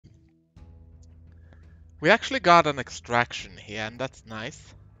We actually got an extraction here, and that's nice.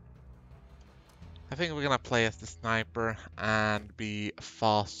 I think we're gonna play as the sniper and be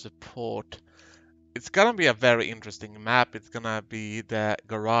fast support. It's gonna be a very interesting map. It's gonna be the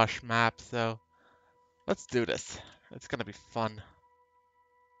garage map, so let's do this. It's gonna be fun.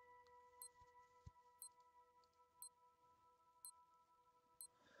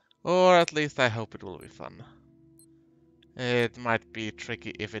 Or at least I hope it will be fun. It might be tricky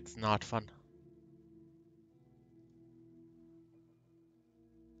if it's not fun.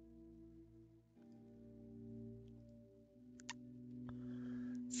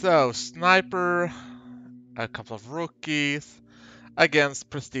 So, sniper, a couple of rookies, against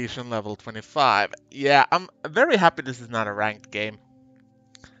prestige and level 25. Yeah, I'm very happy this is not a ranked game.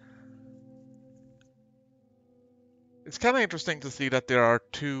 It's kind of interesting to see that there are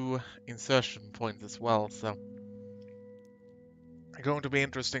 2 insertion points as well, so it's going to be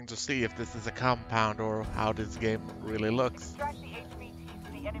interesting to see if this is a compound or how this game really looks.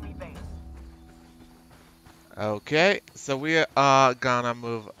 Okay, so we are gonna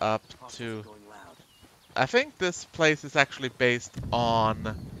move up to... I think this place is actually based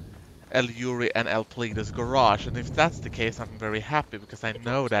on El Yuri and El Plida's garage, and if that's the case, I'm very happy because I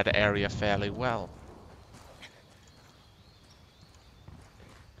know that area fairly well.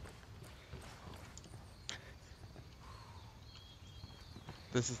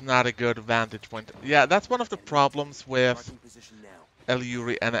 This is not a good vantage point. Yeah, that's one of the problems with El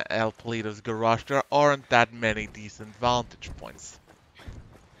Yuri and El Plida's garage. There aren't that many decent vantage points.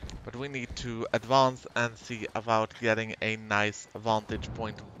 But we need to advance and see about getting a nice vantage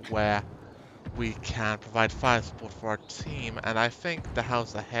point where we can provide fire support for our team. And I think the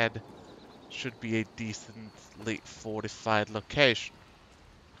house ahead should be a decently fortified location.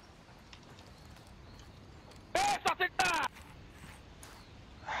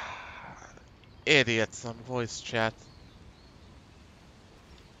 Idiots on voice chat.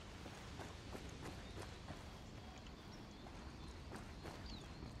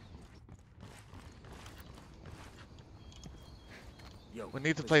 We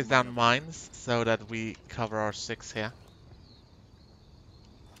need to place down mines so that we cover our 6 here.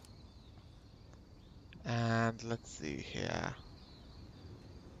 And let's see here.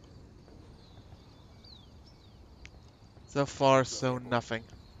 So far, so nothing.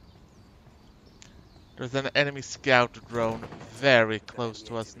 There's an enemy scout drone very close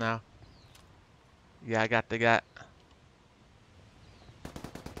to us now. Yeah, I got the guy.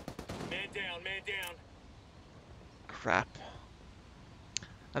 Man down, man down. Crap.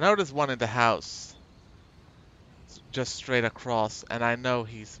 I know there's one in the house. Just straight across, and I know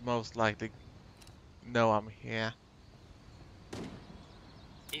he's most likely know I'm here.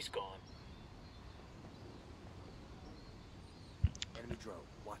 He's gone. Enemy drone,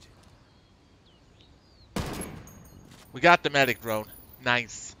 watch it. We got the medic drone.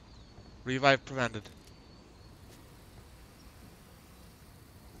 Nice. Revive prevented.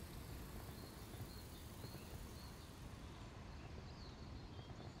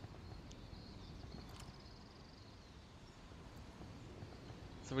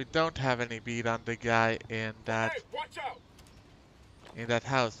 So we don't have any beat on the guy in that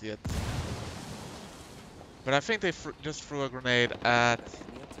house yet. But I think they just threw a grenade at...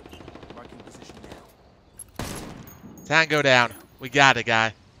 Marking position now. Tango down. We got a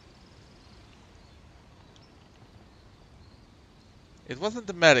guy. It wasn't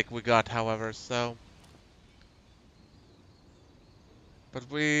the medic we got, however, so...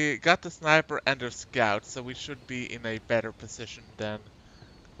 But we got the sniper and the scout, so we should be in a better position than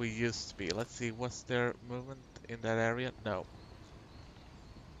we used to be. Let's see, was there movement in that area? No.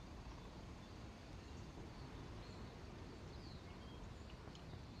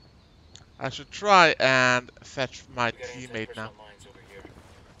 I should try and fetch my teammate now.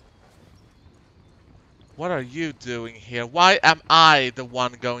 What are you doing here? Why am I the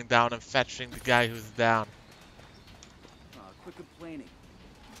one going down and fetching the guy who's down? Quit complaining.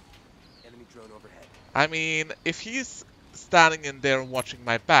 Enemy drone overhead. I mean, if he's standing in there and watching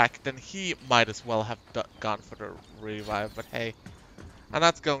my back, then he might as well have gone for the revive, but hey. I'm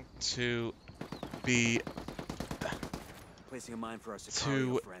not going to be Placing a mine for our too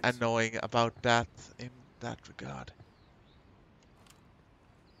Sicario friends. annoying about that in that regard.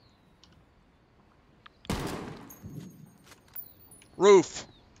 Roof!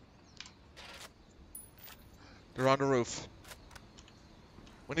 They're on the roof.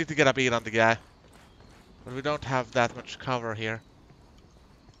 We need to get a beat on the guy. But we don't have that much cover here.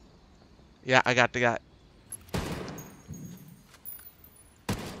 Yeah, I got the guy.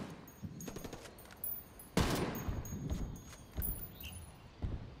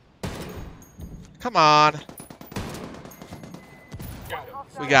 Come on.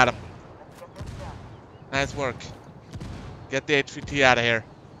 We got him. Nice work. Get the HVT out of here.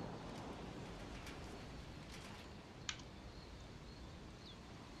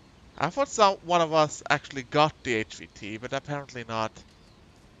 I thought one of us actually got the HVT, but apparently not.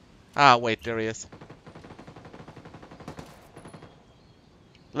 Ah, wait, there he is.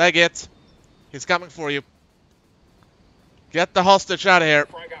 Leg it. He's coming for you. Get the hostage out of here.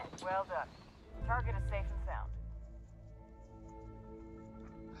 Well done. Target is safe and sound.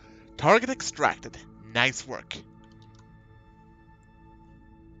 Target extracted. Nice work.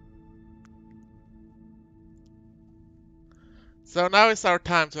 So now is our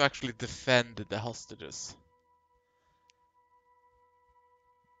time to actually defend the hostages.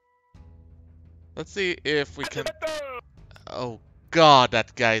 Let's see if we can... Oh god,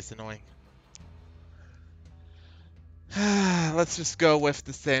 that guy is annoying. Let's just go with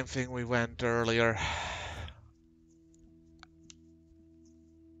the same thing we went earlier.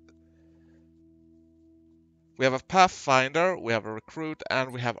 We have a Pathfinder, we have a Recruit,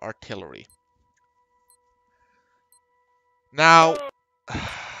 and we have Artillery. Now,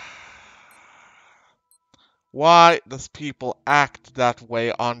 why does people act that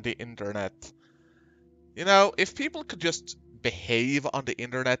way on the internet? You know, if people could just behave on the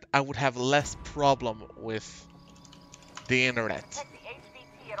internet, I would have less problem with the internet. Protect the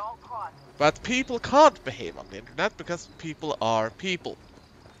HVT at all costs. But people can't behave on the internet because people are people.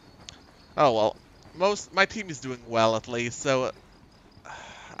 Oh well, my team is doing well at least, so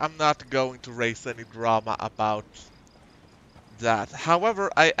I'm not going to raise any drama about that. However,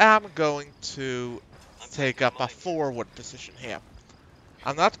 I am going to take up a forward position here.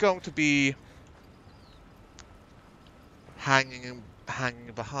 I'm not going to be hanging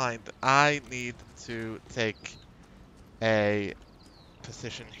behind. I need to take a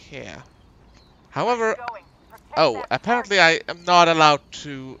position here. However, oh, apparently I am not allowed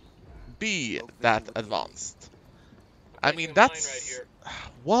to be that advanced. I mean, that's...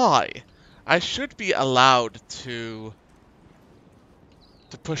 Why? I should be allowed to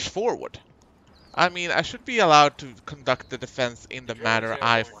push forward. I mean, I should be allowed to conduct the defense in the manner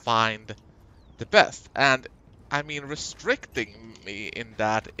I find the best. And, I mean, restricting me in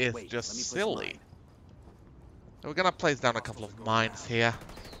that is just silly. We're gonna place down a couple of mines here.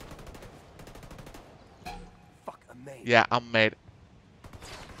 Yeah, I'm made.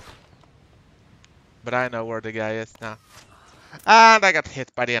 But I know where the guy is now. And I got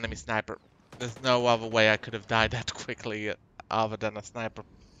hit by the enemy sniper. There's no other way I could have died that quickly other than a sniper.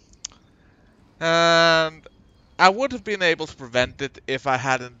 And I would have been able to prevent it if I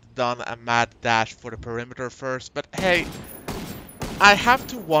hadn't done a mad dash for the perimeter first. But hey, I have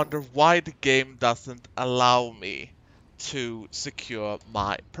to wonder why the game doesn't allow me to secure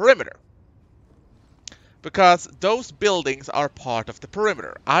my perimeter. Because those buildings are part of the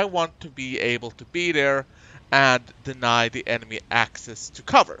perimeter. I want to be able to be there and deny the enemy access to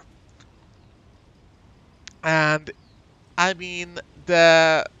cover. And, I mean,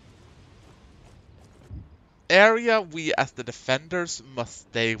 the area we as the defenders must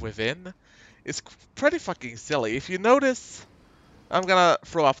stay within is pretty fucking silly. If you notice, I'm gonna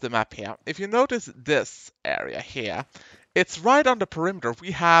throw up the map here. If you notice this area here, it's right on the perimeter. We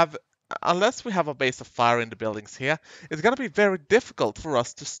have... Unless we have a base of fire in the buildings here, it's gonna be very difficult for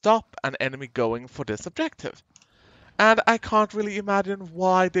us to stop an enemy going for this objective. And I can't really imagine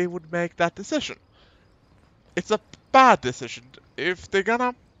why they would make that decision. It's a bad decision. If they're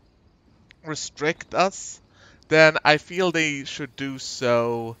gonna restrict us, then I feel they should do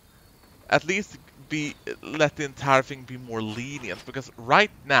so, at least let the entire thing be more lenient. Because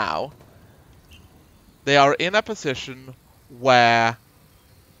right now, they are in a position where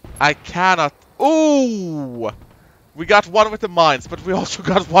I cannot... Ooh! We got one with the mines, but we also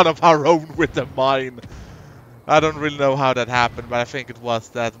got one of our own with the mine. I don't really know how that happened, but I think it was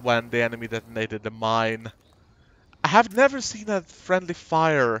that when the enemy detonated the mine. I have never seen a friendly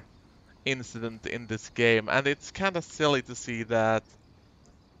fire incident in this game, and it's kind of silly to see that.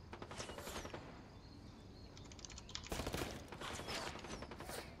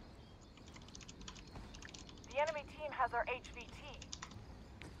 The enemy team has our HVT.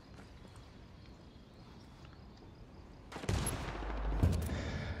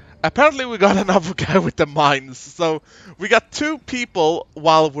 Apparently we got another guy with the mines, so we got two people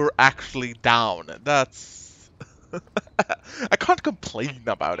while we're actually down. That's... I can't complain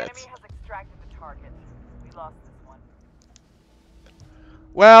about it. The enemy has extracted the target. We lost this one.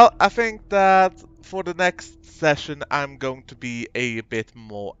 Well, I think that for the next session I'm going to be a bit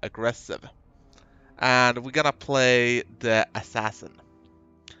more aggressive. And we're gonna play the assassin.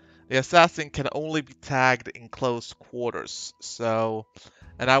 The assassin can only be tagged in close quarters, so,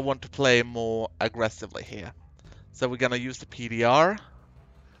 and I want to play more aggressively here. So we're gonna use the PDR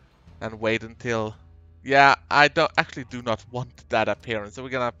and wait until, yeah, I do not want that appearance. So we're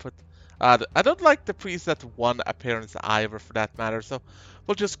gonna put, I don't like the preset 1 appearance either for that matter, so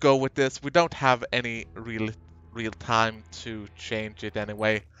we'll just go with this. We don't have any real time to change it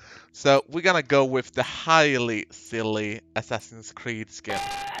anyway. So we're gonna go with the highly silly Assassin's Creed skin.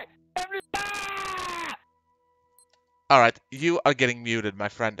 Alright, you are getting muted, my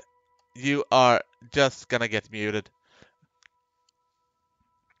friend. You are just gonna get muted.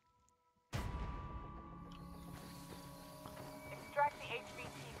 Extract the HVT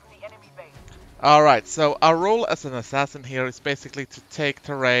from the enemy base. Alright, so our role as an assassin here is basically to take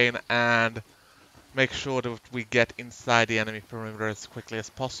terrain and make sure that we get inside the enemy perimeter as quickly as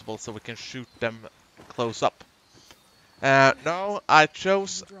possible so we can shoot them close up. No, I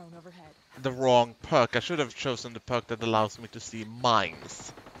chose the wrong perk. I should have chosen the perk that allows me to see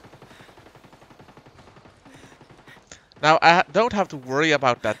mines. Now, I don't have to worry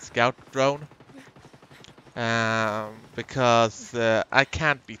about that scout drone. Because I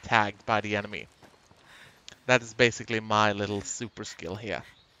can't be tagged by the enemy. That is basically my little super skill here.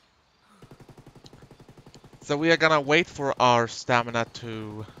 So we are gonna wait for our stamina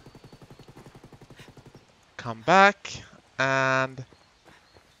to come back, and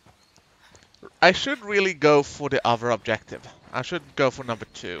I should really go for the other objective. I should go for number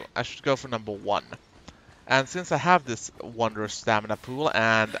 2. I should go for number 1. And since I have this wondrous stamina pool,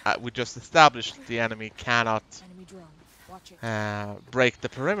 and we just established the enemy cannot break the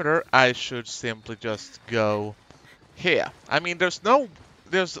perimeter, I should simply just go here. I mean, there's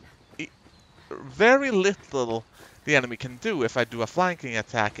very little the enemy can do if I do a flanking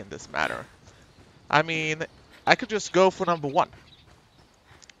attack in this manner. I mean, I could just go for number 1.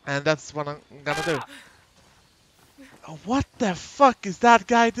 And that's what I'm gonna do. What the fuck is that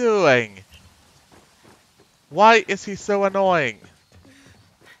guy doing? Why is he so annoying?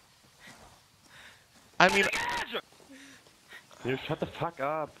 I mean... You shut the fuck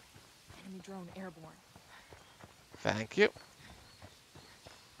up. Enemy drone airborne. Thank you.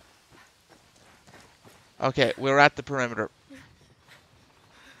 Okay, we're at the perimeter.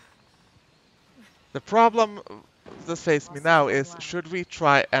 The problem that faces me now is, should we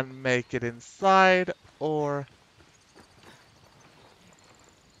try and make it inside, or...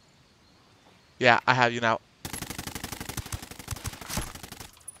 Yeah, I have you now.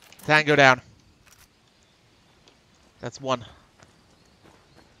 Tango down. That's 1.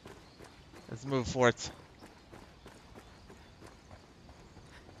 Let's move for it.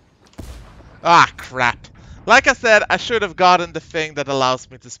 Ah, crap. Like I said, I should have gotten the thing that allows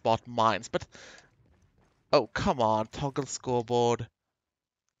me to spot mines, but... Oh, come on. Toggle scoreboard.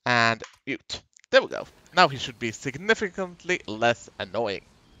 And mute. There we go. Now he should be significantly less annoying.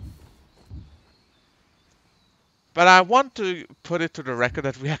 But I want to put it to the record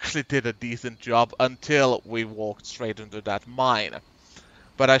that we actually did a decent job until we walked straight into that mine.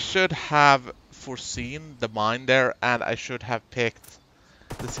 But I should have foreseen the mine there, and I should have picked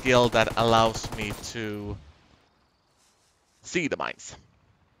the skill that allows me to see the mines.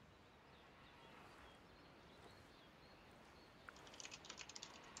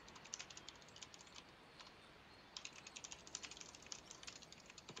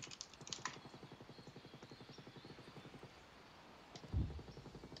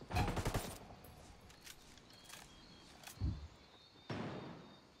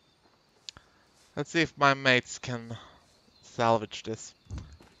 Let's see if my mates can salvage this.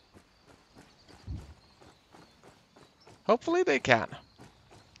 Hopefully they can.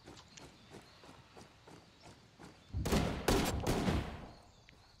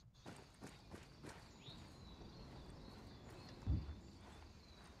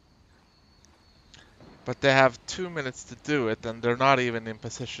 But they have 2 minutes to do it, and they're not even in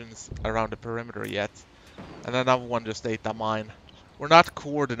positions around the perimeter yet. And another one just ate a mine. We're not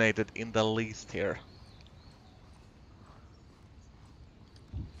coordinated in the least here.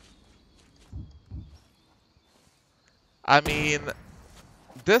 I mean,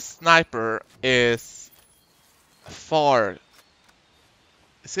 this sniper is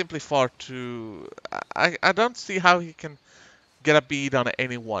simply far too... I don't see how he can get a bead on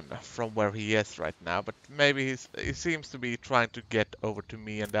anyone from where he is right now, but maybe he seems to be trying to get over to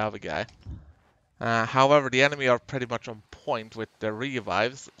me and the other guy. However, the enemy are pretty much on point with their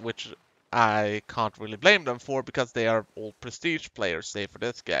revives, which I can't really blame them for because they are all prestige players, save for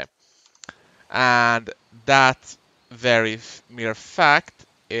this guy. And that very mere fact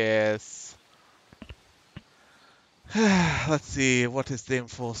is Let's see, what is the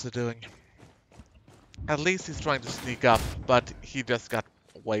enforcer doing? At least he's trying to sneak up, but he just got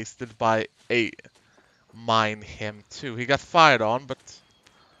wasted by a mine him too. He got fired on, but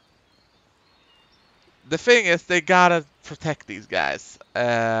the thing is, they gotta protect these guys.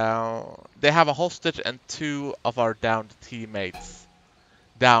 They have a hostage and 2 of our downed teammates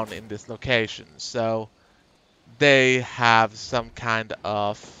down in this location, so they have some kind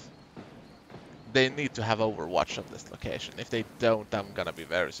of... They need to have overwatch of this location. If they don't, I'm gonna be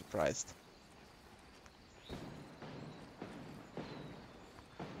very surprised.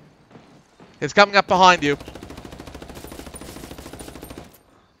 He's coming up behind you.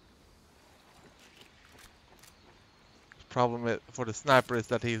 Problem for the sniper is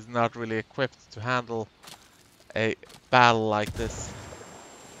that he's not really equipped to handle a battle like this.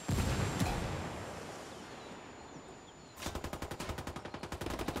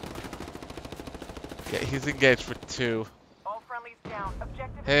 Yeah, he's engaged with 2. All friendlies down.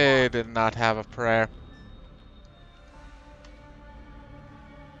 Objective He is did not have a prayer.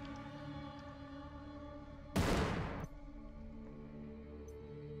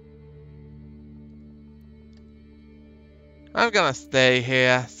 I'm gonna stay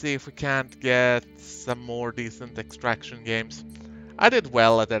here, see if we can't get some more decent extraction games. I did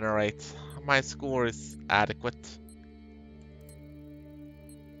well at any rate. My score is adequate.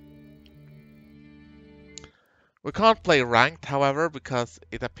 We can't play ranked, however, because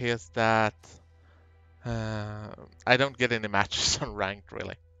it appears that I don't get any matches on ranked,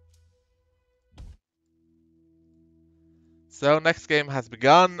 really. So next game has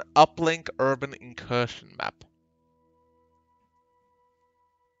begun. Uplink Urban Incursion map.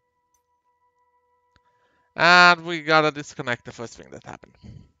 And we gotta disconnect the first thing that happened.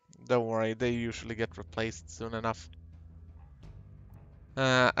 Don't worry, they usually get replaced soon enough.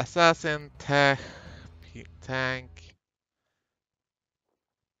 Assassin, tank.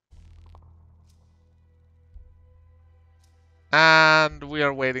 And we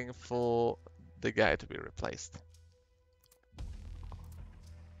are waiting for the guy to be replaced.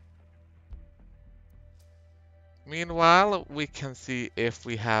 Meanwhile, we can see if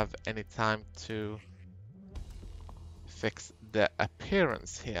we have any time to fix the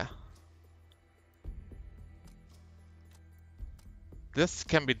appearance here. This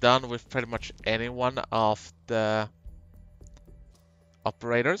can be done with pretty much any one of the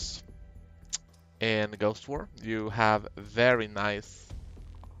operators in Ghost War. You have very nice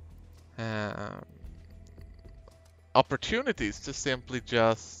opportunities to simply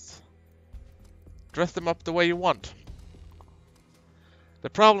just dress them up the way you want. The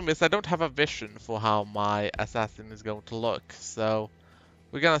problem is I don't have a vision for how my assassin is going to look, so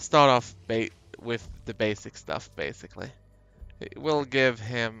we're gonna start off with the basic stuff, basically. We'll give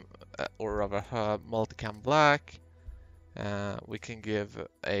him, or rather her, multicam black. We can give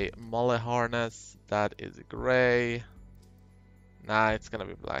a molly harness that is gray. Nah, it's gonna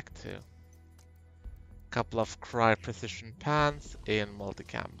be black too. Couple of cry precision pants in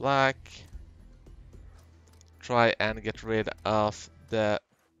multicam black. Try and get rid of the...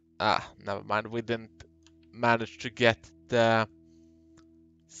 never mind. We didn't manage to get the...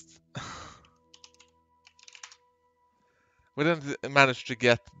 We didn't manage to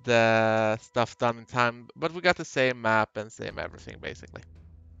get the stuff done in time, but we got the same map and same everything, basically.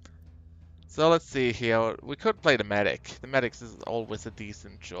 So let's see here. We could play the medic. The medic is always a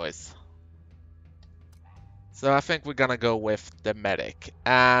decent choice. So I think we're gonna go with the medic.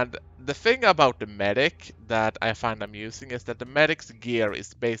 And the thing about the medic that I find amusing is that the medic's gear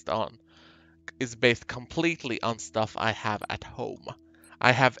is based completely on stuff I have at home.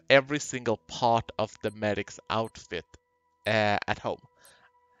 I have every single part of the medic's outfit at home.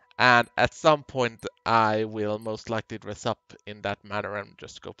 And at some point I will most likely dress up in that manner and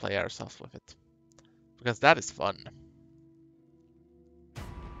just go play airsoft with it. Because that is fun.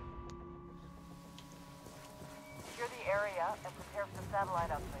 secure the area and prepare for the satellite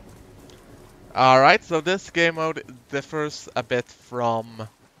uplink. Alright, so this game mode differs a bit from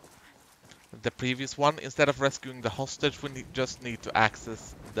the previous one. Instead of rescuing the hostage, we just need to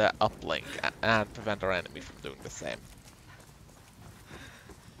access the uplink and prevent our enemy from doing the same.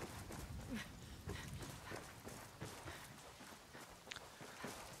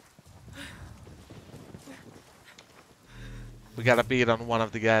 We got a beat on one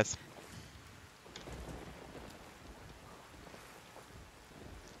of the guys.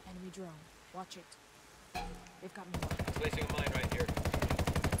 Enemy drone. Watch it. They've got me marked. Placing a mine right here.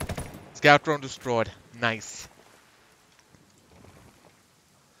 Scout drone destroyed. Nice.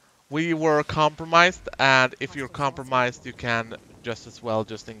 We were compromised, and if you're compromised, you can just as well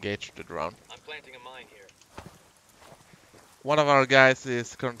just engage the drone. I'm planting a mine here. One of our guys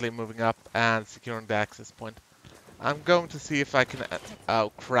is currently moving up and securing the access point. I'm going to see if I can...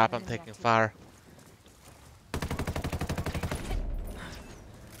 oh crap, I'm taking fire.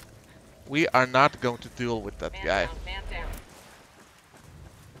 We are not going to duel with that guy. Man down.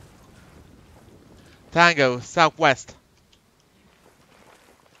 Tango, southwest.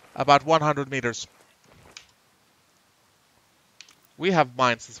 About 100 meters. We have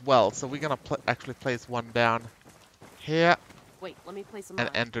mines as well, so we're gonna actually place one down here Wait, let me place a and mine.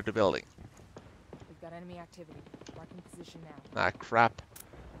 enter the building. We've got enemy activity. Marking position now. Ah, crap.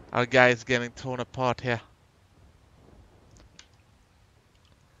 Our guy is getting torn apart here.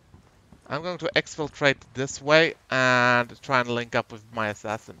 I'm going to exfiltrate this way and try and link up with my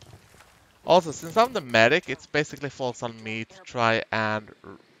assassin. Also, since I'm the medic, it's basically falls on me to try and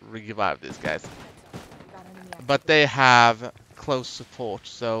revive these guys. We've got enemy activity. But they have close support,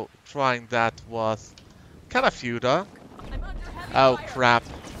 so trying that was kind of futile. I'm under heavy Oh fire. crap.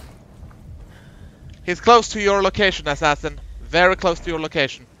 He's close to your location, assassin. Very close to your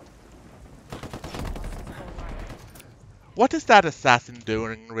location. What is that assassin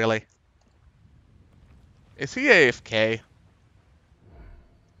doing, really? Is he AFK?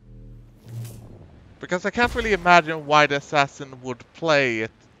 Because I can't really imagine why the assassin would play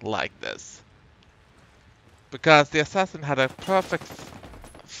it like this. Because the assassin had a perfect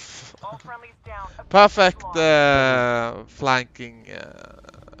All friendlies down. perfect Lost. flanking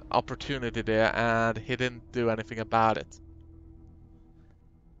opportunity there, and he didn't do anything about it.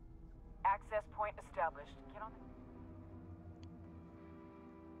 Access point established. Get on.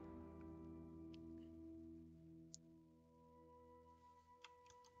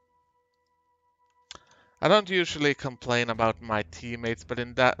 I don't usually complain about my teammates, but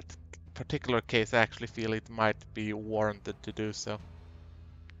in that particular case I actually feel it might be warranted to do so.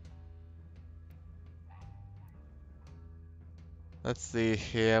 Let's see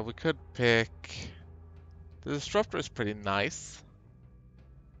here, we could pick... The disruptor is pretty nice.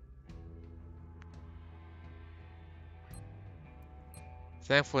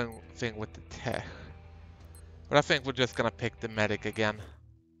 Same thing with the tech. But I think we're just gonna pick the medic again.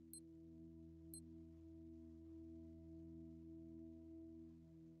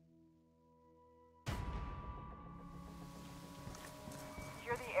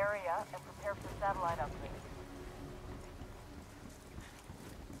 Secure the area and prepare for satellite upgrade.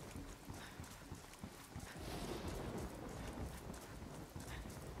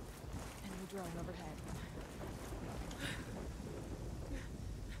 Enemy drone overhead. Got enemy activity.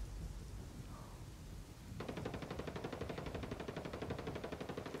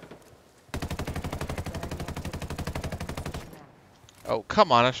 Marking position now. Oh,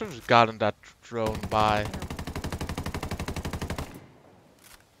 come on, I should have just gotten that drone by.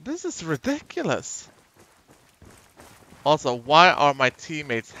 This is ridiculous. Also, why are my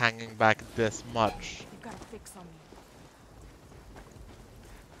teammates hanging back this much? You've got a fix on me.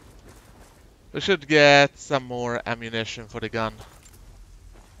 We should get some more ammunition for the gun.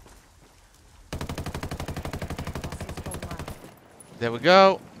 Hostiles going live. There we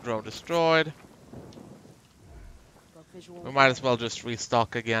go. Drone destroyed. Got visual. We might as well just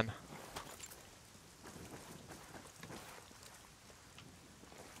restock again.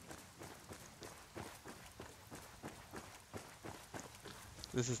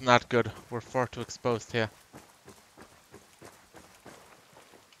 This is not good. We're far too exposed here.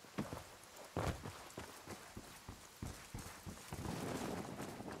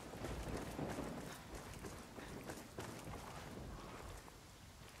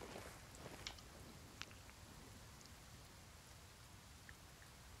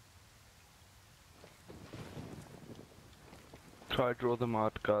 Try draw them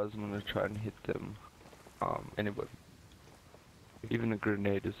out, guys. I'm gonna try and hit them. Anybody. Even a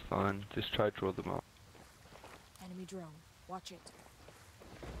grenade is fine. Just try draw them out. Enemy drone. Watch it.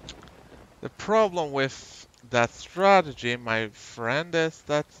 The problem with that strategy, my friend, is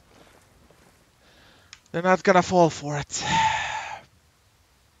that they're not gonna fall for it.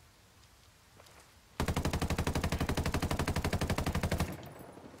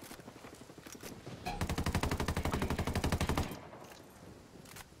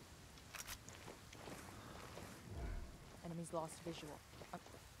 Enemy's lost visual.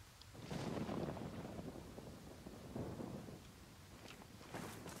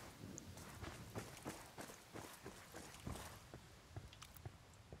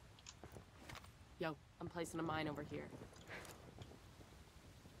 Yo, I'm placing a mine over here.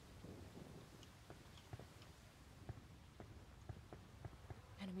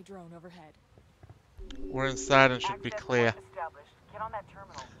 Enemy drone overhead. We're inside and should be Access clear. point established. Get on that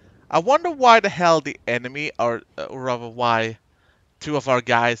terminal. I wonder why the hell the enemy, or rather why two of our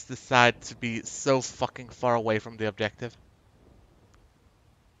guys decide to be so fucking far away from the objective.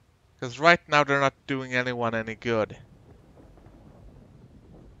 Because right now they're not doing anyone any good.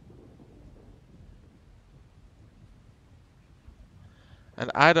 And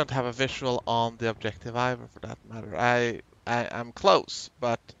I don't have a visual on the objective either, for that matter. I'm close,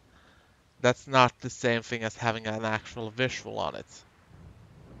 but that's not the same thing as having an actual visual on it.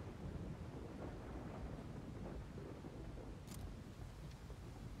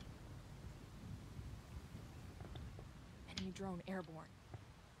 Enemy drone airborne.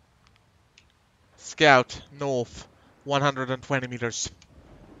 Scout, north, 120 meters.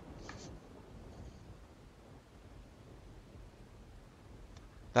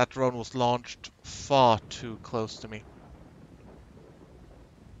 That drone was launched far too close to me.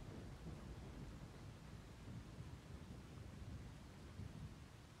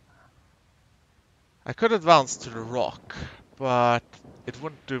 I could advance to the rock, but it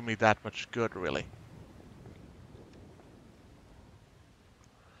wouldn't do me that much good, really.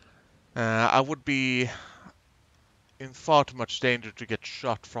 I would be in far too much danger to get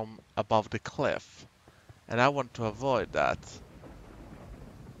shot from above the cliff, and I want to avoid that.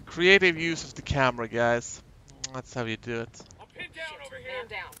 Creative use of the camera, guys. That's how you do it. I'm pinned down over here. Man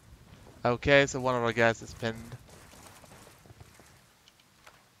down. Okay, so one of our guys is pinned.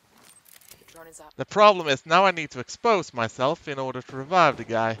 The drone is up. The problem is now I need to expose myself in order to revive the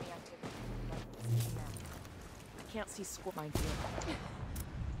guy. I can't see squad mine here.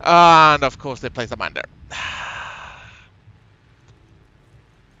 And of course they place a mine there.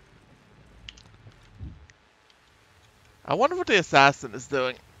 I wonder what the assassin is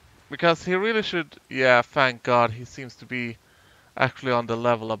doing. Because he really should... Yeah, thank God, he seems to be actually on the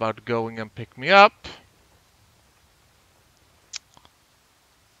level about going and pick me up.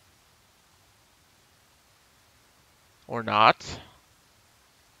 Or not.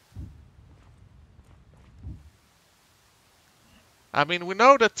 I mean, we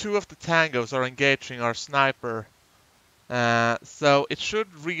know that two of the tangos are engaging our sniper. So it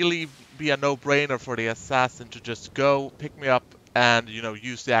should really be a no-brainer for the assassin to just go, pick me up, and, you know,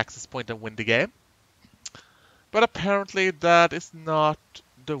 use the access point and win the game. But apparently that is not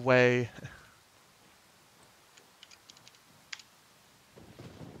the way.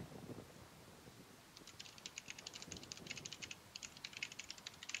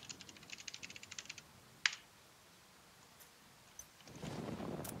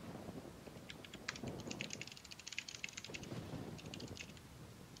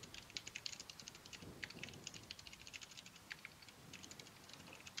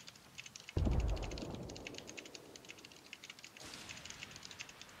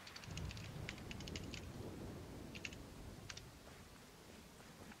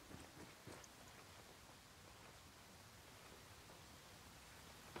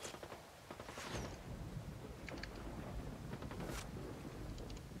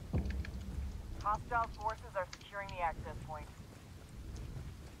 Hostile forces are securing the access point.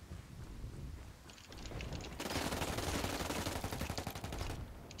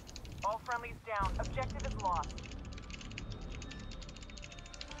 All friendlies down. Objective is lost.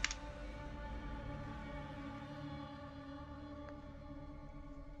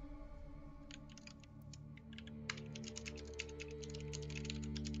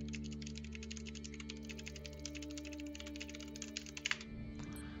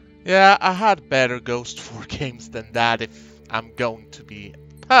 Yeah, I had better Ghost 4 games than that, if I'm going to be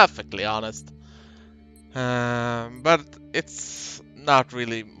perfectly honest. But it's not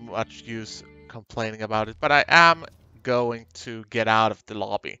really much use complaining about it. But I am going to get out of the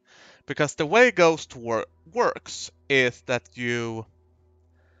lobby. Because the way Ghost works is that you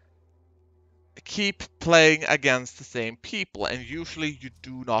keep playing against the same people, and usually you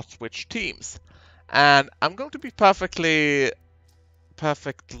do not switch teams. And I'm going to be perfectly...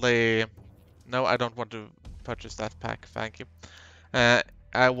 No, I don't want to purchase that pack, thank you.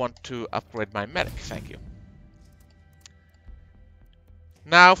 I want to upgrade my medic, thank you.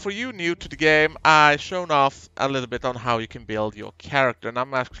 Now, for you new to the game, I've shown off a little bit on how you can build your character, and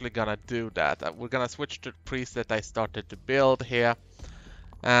I'm actually gonna do that. We're gonna switch to the preset I started to build here,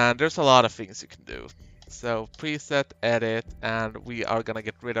 and there's a lot of things you can do. So, preset, edit, and we are gonna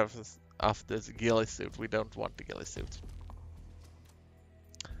get rid of this ghillie suit. We don't want the ghillie suit.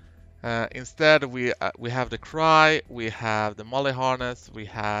 Instead, we have the Cry, we have the Molly harness, we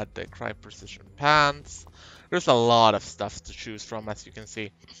had the Cry precision pants. There's a lot of stuff to choose from, as you can see.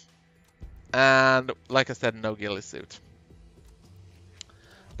 And like I said, no ghillie suit.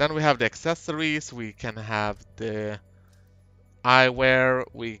 Then we have the accessories. We can have the eyewear.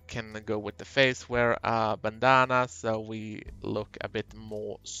 We can go with the face wear, bandana, so we look a bit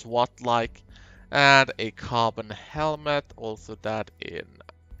more SWAT-like. And a carbon helmet, also that in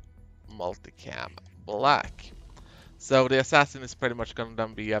multicam black. So the assassin is pretty much going to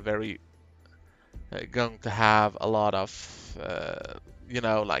be a very going to have a lot of you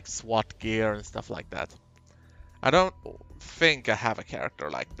know, like SWAT gear and stuff like that. I don't think I have a character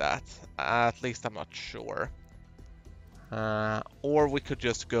like that. At least I'm not sure. Or we could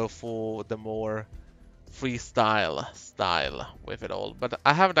just go for the more freestyle style with it all. But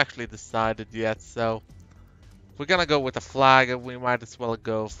I haven't actually decided yet, so if we're gonna go with a flag, we might as well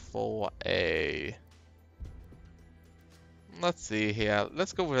go for a... Let's see here.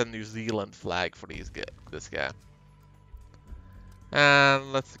 Let's go with a New Zealand flag for this guy.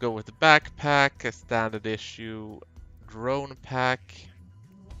 And let's go with the backpack, a standard issue drone pack.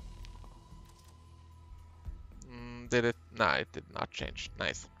 Did it? No, it did not change.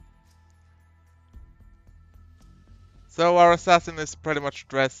 Nice. So our assassin is pretty much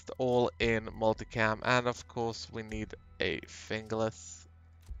dressed all in multicam, and of course we need a fingerless.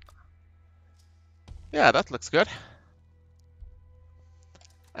 Yeah, that looks good.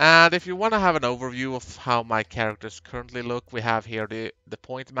 And if you want to have an overview of how my characters currently look, we have here the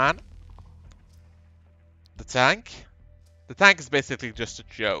point man, the tank. The tank is basically just a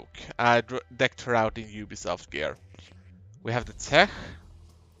joke. I decked her out in Ubisoft gear. We have the tech.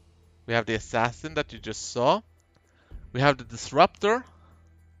 We have the assassin that you just saw. We have the disruptor.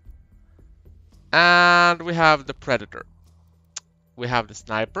 And we have the predator. We have the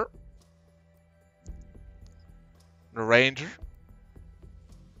sniper. The ranger.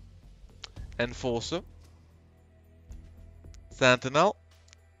 Enforcer. Sentinel.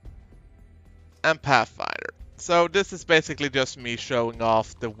 And Pathfinder. So this is basically just me showing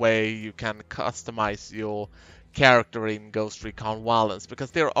off the way you can customize your character in Ghost Recon Wildlands, because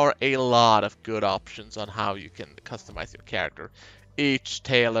there are a lot of good options on how you can customize your character, each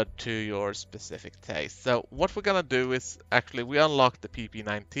tailored to your specific taste. So what we're gonna do is actually we unlock the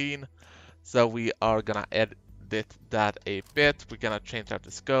PP19, so we are gonna edit that a bit. We're gonna change out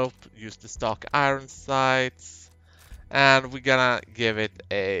the scope, use the stock iron sights, and we're gonna give it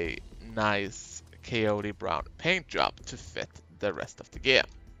a nice coyote brown paint job to fit the rest of the gear.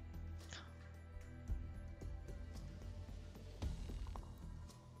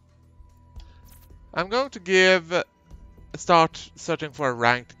 I'm going to start searching for a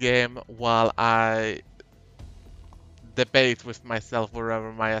ranked game while I debate with myself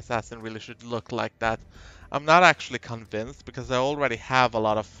wherever my assassin really should look like that. I'm not actually convinced because I already have a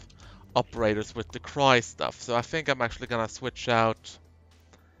lot of operators with the cry stuff, so I think I'm actually gonna switch out.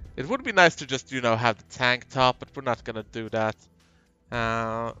 It would be nice to just, you know, have the tank top, but we're not gonna do that.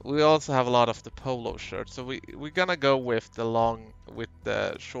 We also have a lot of the polo shirts, so we're gonna go with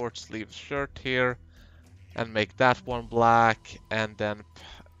the short sleeve shirt here and make that one black. And then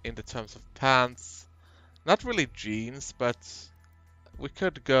in the terms of pants, not really jeans, but we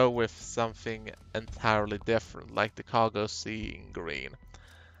could go with something entirely different, like the cargo sea in green.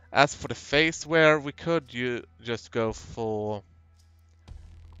 As for the face wear, we could just go for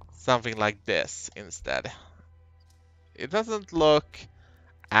something like this instead. It doesn't look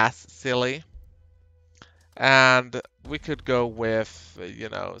as silly, and we could go with, you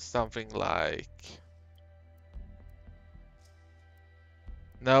know, something like...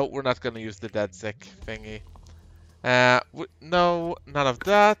 No, we're not gonna use the dead sick thingy. No, none of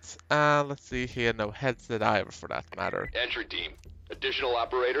that. Let's see here, no headset either for that matter. Entry team. Additional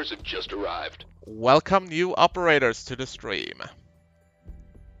operators have just arrived. Welcome new operators to the stream.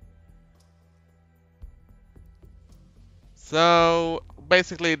 So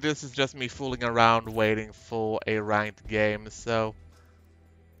basically this is just me fooling around waiting for a ranked game, so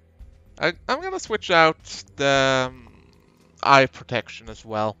I'm gonna switch out the eye protection as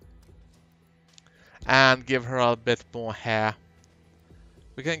well and give her a bit more hair.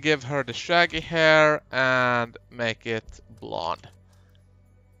 We can give her the shaggy hair and make it blonde.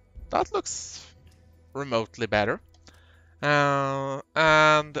 That looks remotely better.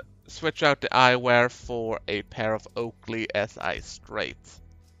 And switch out the eyewear for a pair of Oakley SI straight.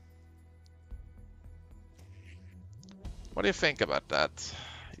 What do you think about that?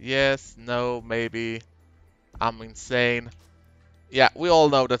 Yes, no, maybe. I'm insane. Yeah, we all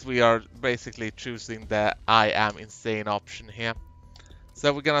know that we are basically choosing the I am insane option here.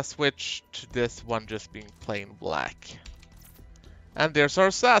 So we're gonna switch to this one just being plain black. And there's our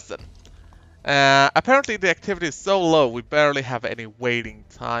assassin. Apparently the activity is so low we barely have any waiting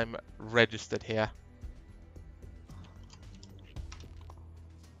time registered here.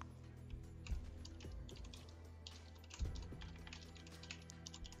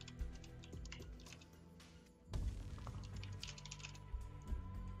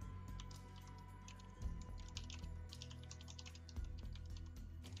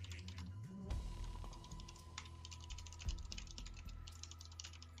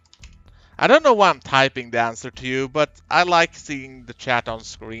 I don't know why I'm typing the answer to you, but I like seeing the chat on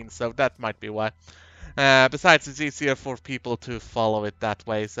screen, so that might be why. Besides, it's easier for people to follow it that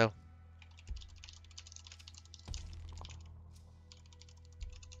way, so.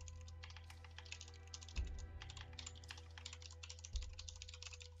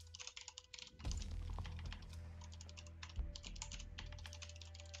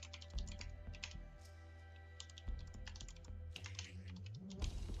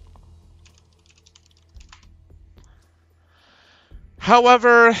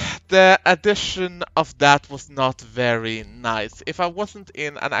 However, the addition of that was not very nice. If I wasn't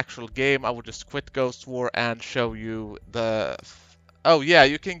in an actual game, I would just quit Ghost War and show you the... Oh yeah,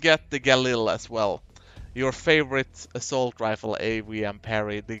 you can get the Galil as well. Your favorite assault rifle AVM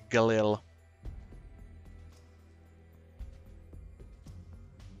parry, the Galil.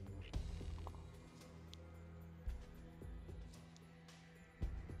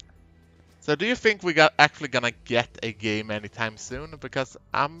 So do you think we got actually gonna get a game anytime soon? Because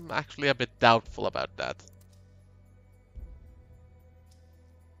I'm actually a bit doubtful about that.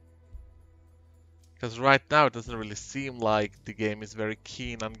 Because right now it doesn't really seem like the game is very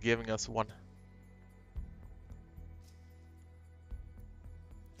keen on giving us one.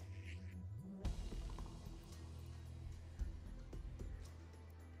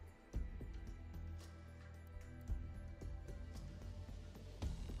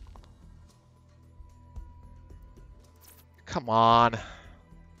 Come on.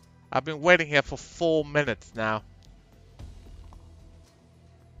 I've been waiting here for 4 minutes now.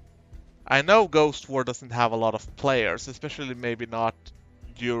 I know Ghost War doesn't have a lot of players, especially maybe not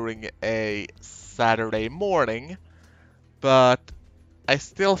during a Saturday morning, but I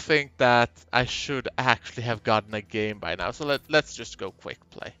still think that I should actually have gotten a game by now, so let's just go quick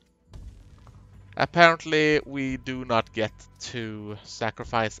play. Apparently, we do not get to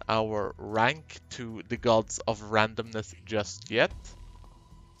sacrifice our rank to the gods of randomness just yet.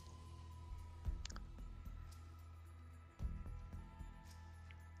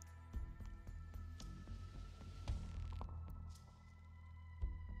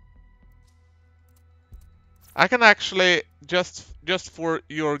 I can actually, just for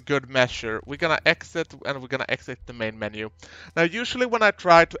your good measure, we're gonna exit and we're gonna exit the main menu. Now, usually when I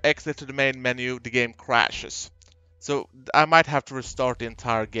try to exit to the main menu, the game crashes. So I might have to restart the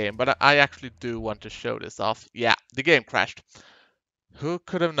entire game, but I actually do want to show this off. Yeah, the game crashed. Who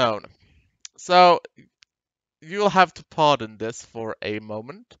could have known? So you'll have to pardon this for a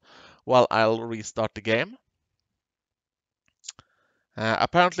moment while I'll restart the game.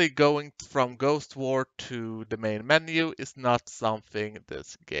 Apparently going from Ghost War to the main menu is not something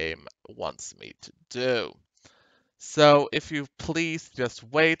this game wants me to do. So if you please just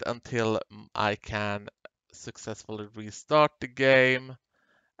wait until I can successfully restart the game.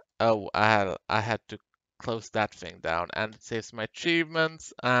 Oh, I had to close that thing down, and it saves my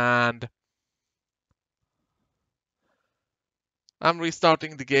achievements, and I'm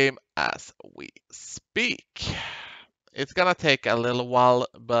restarting the game as we speak. It's gonna take a little while,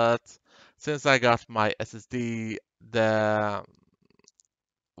 but since I got my SSD,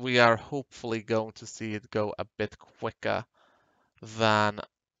 we are hopefully going to see it go a bit quicker than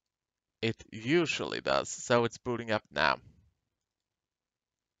it usually does. So it's booting up now.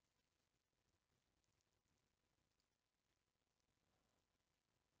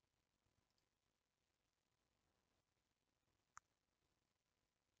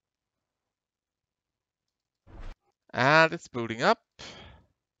 And it's booting up.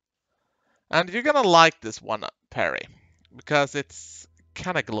 And you're gonna like this one, Perry, because it's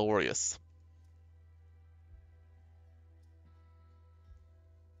kind of glorious.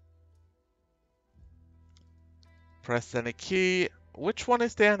 Press any key. Which one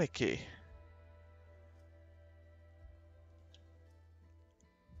is the any key?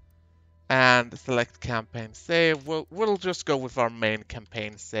 And select campaign save. We'll just go with our main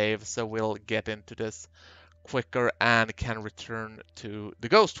campaign save, so we'll get into this quicker and can return to the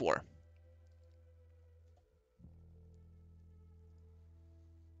Ghost War.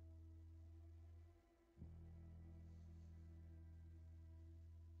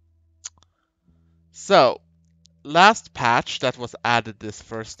 So, last patch that was added this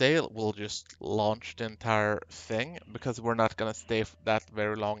first day, we'll just launch the entire thing because we're not gonna stay that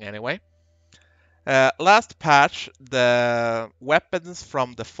very long anyway. Last patch, the weapons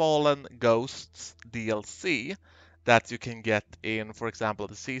from the Fallen Ghosts DLC that you can get in, for example,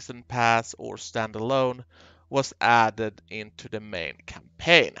 the Season Pass or standalone, was added into the main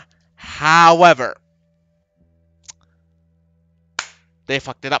campaign. However, they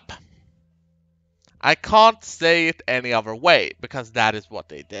fucked it up. I can't say it any other way because that is what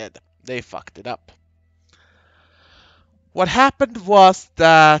they did. They fucked it up. What happened was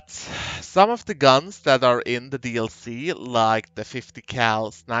that some of the guns that are in the DLC, like the 50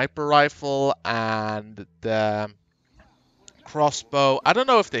 cal sniper rifle and the crossbow, I don't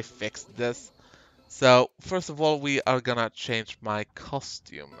know if they fixed this. So first of all, we are gonna change my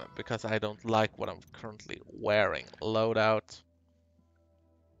costume because I don't like what I'm currently wearing. Loadout.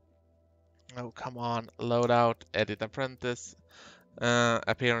 Oh, come on. Loadout, edit apprentice,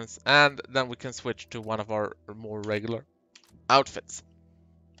 appearance, and then we can switch to one of our more regular outfits.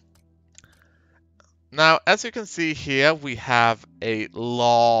 Now, as you can see here, we have a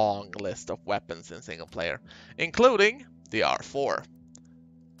long list of weapons in single player, including the R4.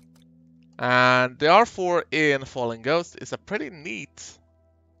 And the R4 in Fallen Ghost is a pretty neat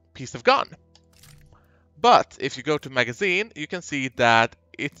piece of gun. But if you go to magazine, you can see that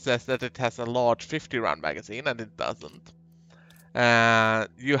it says that it has a large 50 round magazine, and it doesn't.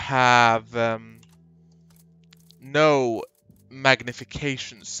 You have no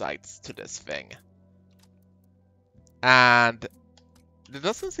magnification sights to this thing. And there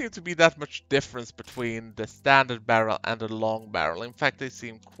doesn't seem to be that much difference between the standard barrel and the long barrel. In fact, they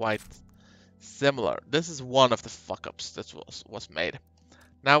seem quite similar. This is one of the fuck-ups that was made.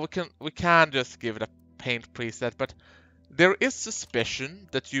 Now we can just give it a paint preset, but there is suspicion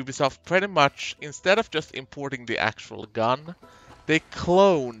that Ubisoft pretty much, instead of just importing the actual gun, they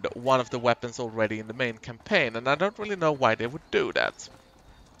cloned one of the weapons already in the main campaign, and I don't really know why they would do that.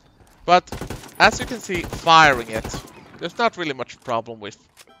 But as you can see, firing it, there's not really much problem with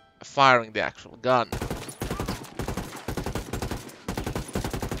firing the actual gun.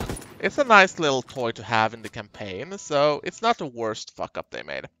 It's a nice little toy to have in the campaign, so it's not the worst fuck up they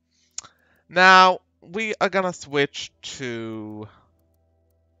made. Now, we are gonna switch to...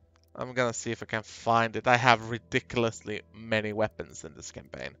 I'm gonna see if I can find it. I have ridiculously many weapons in this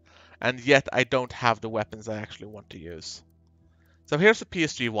campaign, and yet I don't have the weapons I actually want to use. So here's the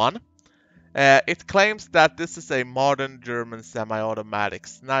PSG-1. It claims that this is a modern German semi-automatic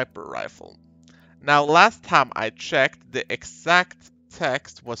sniper rifle. Now, last time I checked, the exact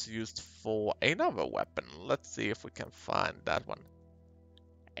text was used for another weapon. Let's see if we can find that one.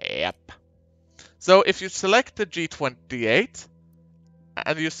 Yep. So if you select the G28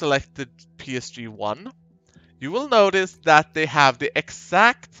 and you select the PSG-1, you will notice that they have the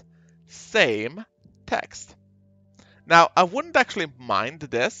exact same text. Now, I wouldn't actually mind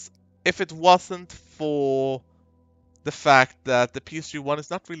this if it wasn't for the fact that the PSG-1 is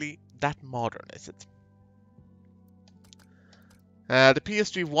not really that modern, is it? The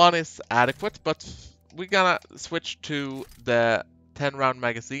PSG-1 is adequate, but we're gonna switch to the 10 round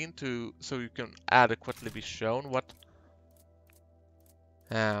magazine so you can adequately be shown what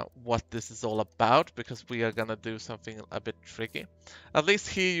this is all about, because we are gonna do something a bit tricky. At least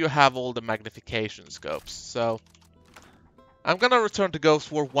here you have all the magnification scopes, so I'm gonna return to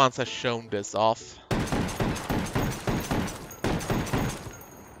Ghost War once I've shown this off.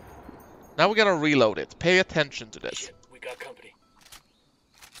 Now we're gonna reload it. Pay attention to this. Shit, we got company.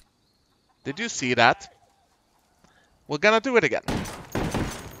 Did you see that? We're gonna do it again.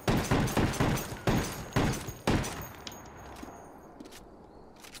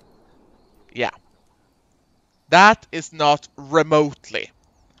 Yeah. That is not remotely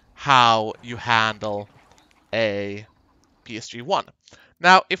how you handle a PSG-1.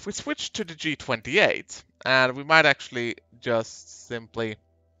 Now, if we switch to the G28, and we might actually just simply...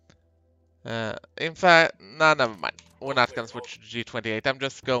 in fact, no, never mind. We're not going to switch to the G28. I'm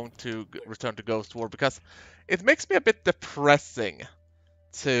just going to return to Ghost War, because it makes me a bit depressing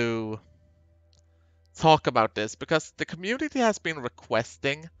to talk about this, because the community has been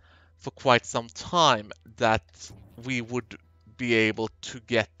requesting for quite some time that we would be able to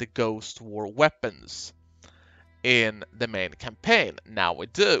get the Ghost War weapons in the main campaign. Now we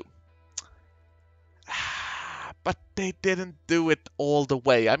do. But they didn't do it all the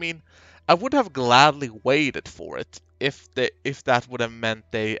way. I mean, I would have gladly waited for it if that would have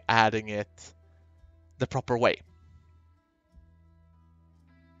meant they adding it the proper way.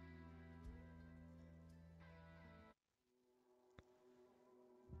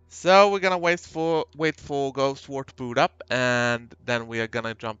 So we're gonna wait for Ghost War to boot up, and then we are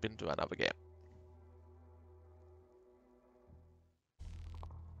gonna jump into another game.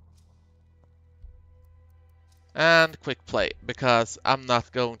 And quick play, because I'm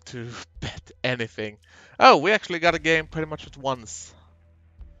not going to bet anything. Oh, we actually got a game pretty much at once.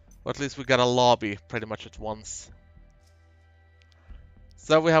 Or at least we got a lobby pretty much at once.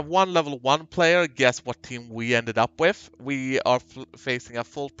 So we have one level 1 player. Guess what team we ended up with? We are facing a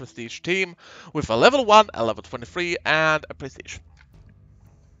full prestige team with a level 1, a level 23, and a prestige.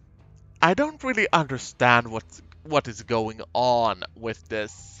 I don't really understand what is going on with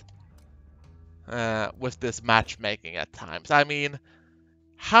this matchmaking at times. I mean,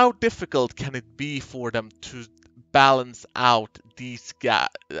 how difficult can it be for them to balance out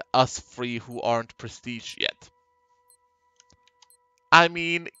us three who aren't prestige yet? I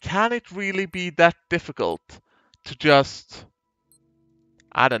mean, can it really be that difficult to just,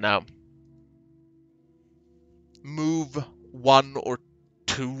 I don't know, move one or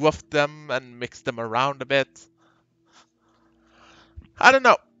two of them and mix them around a bit? I don't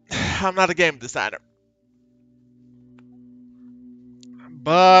know. I'm not a game designer.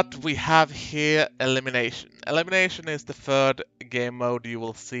 But we have here elimination. Elimination is the third game mode you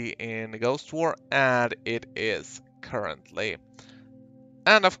will see in Ghost War, and it is currently.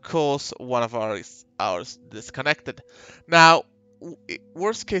 And of course, one of ours disconnected. Now,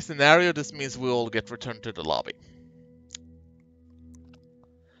 worst case scenario, this means we all get returned to the lobby.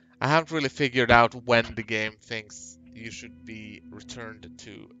 I haven't really figured out when the game thinks you should be returned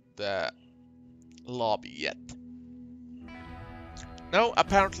to the lobby yet. No,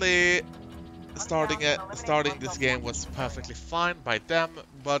 apparently starting this game was perfectly fine by them,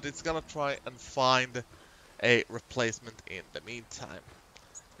 but it's gonna try and find a replacement in the meantime.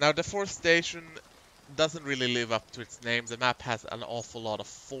 Now, the fourth station doesn't really live up to its name. The map has an awful lot of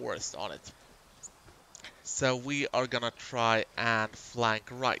forest on it. So we are gonna try and flank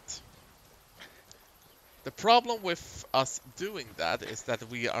right. The problem with us doing that is that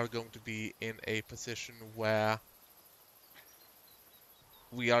we are going to be in a position where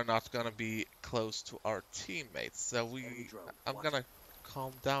we are not gonna be close to our teammates. So I'm gonna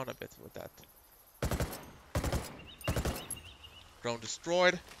calm down a bit with that. Drone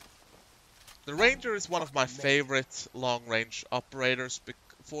destroyed. The Ranger is one of my favorite long-range operators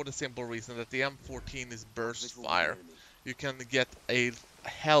for the simple reason that the M14 is burst fire. You can get a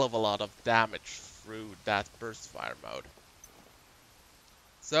hell of a lot of damage through that burst fire mode.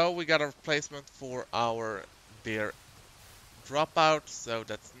 So we got a replacement for our dear dropout, so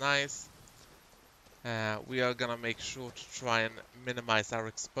that's nice. We are gonna make sure to try and minimize our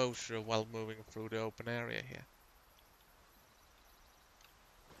exposure while moving through the open area here.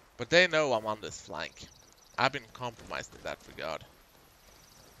 But they know I'm on this flank. I've been compromised in that regard.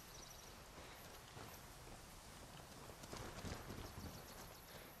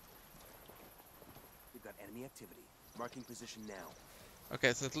 We've got enemy activity. Marking position now.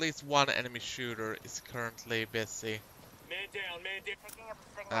 Okay, so at least one enemy shooter is currently busy. Man down, man down. Picking up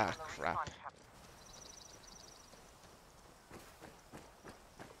a signal Ah, from the crap. Recon tower.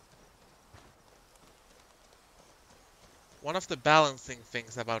 One of the balancing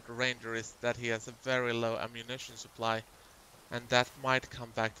things about the Ranger is that he has a very low ammunition supply, and that might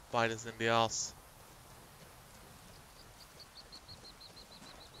come back to bite us in the ass.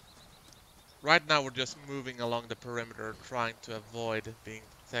 Right now we're just moving along the perimeter, trying to avoid being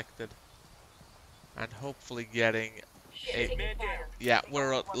detected, and hopefully getting a... Man down. Yeah,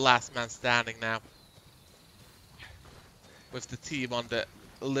 we're last man standing now, with the team on the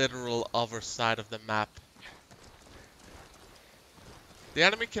literal other side of the map. The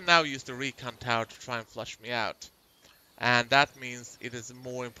enemy can now use the Recon tower to try and flush me out. And that means it is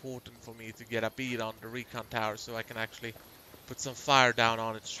more important for me to get a beat on the Recon tower so I can actually put some fire down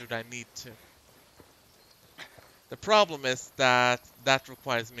on it should I need to. The problem is that that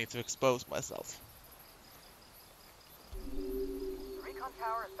requires me to expose myself. The Recon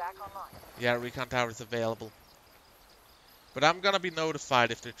tower is back online. Yeah, Recon tower is available. But I'm gonna be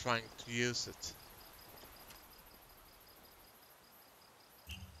notified if they're trying to use it.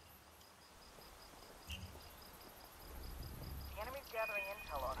 The enemy's gathering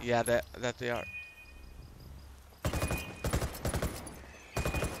intel on us. Yeah, that they are.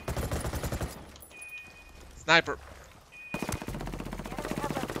 Sniper.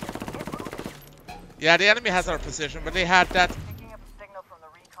 Yeah, the enemy has our position, but they had that. Picking up a signal from the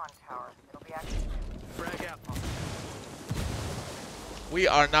Recon tower. It'll be active. Frag out. We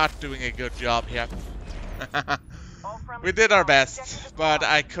are not doing a good job here. All friendly We did our objectives best, but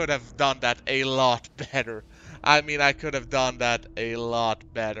acquired. I could have done that a lot better. I mean, I could have done that a lot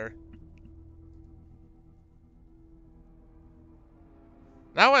better.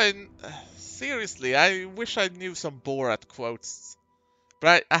 Now seriously, I wish I knew some Borat quotes.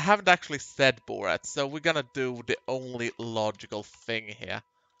 But I haven't actually said Borat, so we're gonna do the only logical thing here.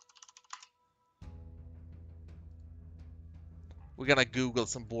 We're gonna Google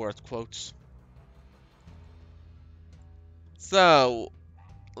some Borat quotes. So,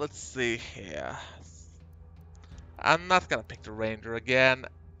 let's see here. I'm not gonna pick the Ranger again.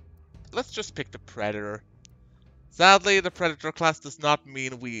 Let's just pick the Predator. Sadly, the Predator class does not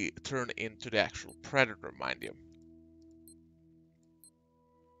mean we turn into the actual Predator, mind you.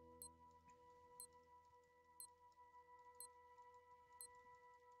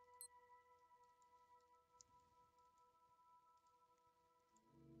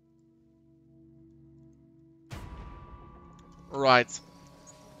 Right.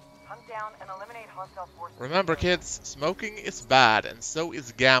 Hunt down and eliminate hostile forces. Remember kids, smoking is bad and so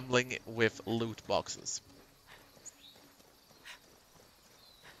is gambling with loot boxes.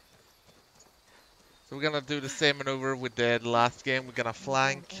 So we're gonna do the same maneuver we did last game. We're gonna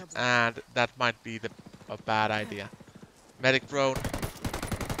flank and that might be a bad idea. Medic drone.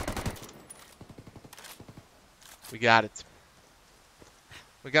 We got it.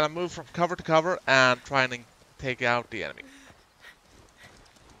 We're gonna move from cover to cover and try and take out the enemy.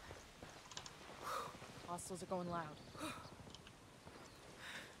 Hostiles are going loud.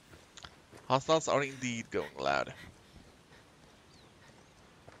 Hostiles are indeed going loud.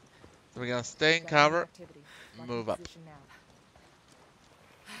 So we're gonna stay in Got cover, activity. move Marking up. position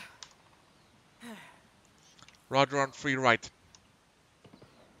now. Roger on free right.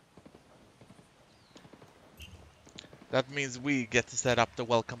 That means we get to set up the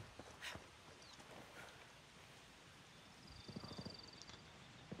welcome.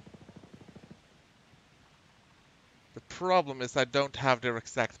 The problem is I don't have their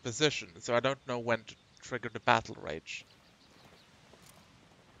exact position, so I don't know when to trigger the battle rage.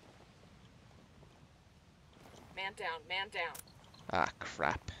 Man down, man down. Ah,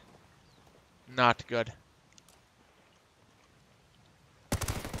 crap. Not good.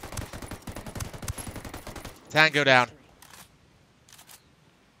 Tango down.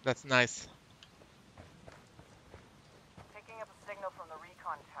 That's nice. Picking up a signal from the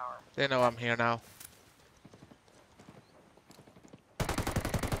Recon tower. They know I'm here now.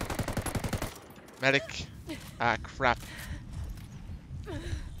 Medic. Ah, crap.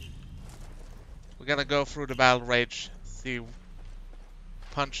 We're gonna go through the battle rage,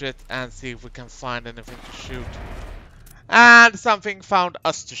 punch it, and see if we can find anything to shoot. And something found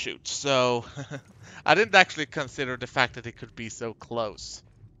us to shoot, so I didn't actually consider the fact that it could be so close.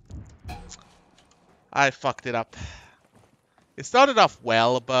 I fucked it up. It started off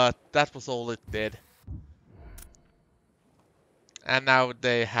well, but that was all it did. And now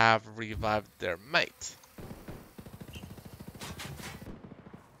they have revived their mate.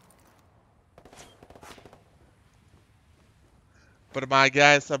 But my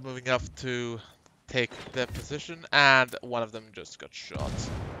guys are moving up to take the position, and one of them just got shot.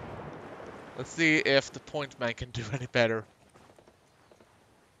 Let's see if the point man can do any better.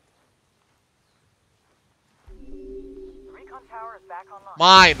 The Recon tower is back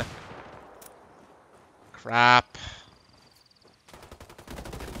online. Mine! Crap.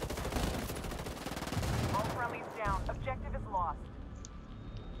 All friendlies down. Objective is lost.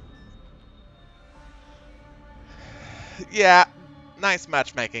 Yeah, nice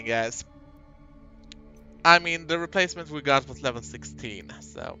matchmaking, guys. I mean, the replacement we got was level 16,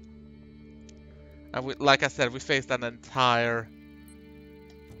 so... And like I said, we faced an entire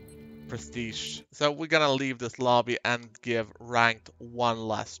prestige. So we're gonna leave this lobby and give ranked one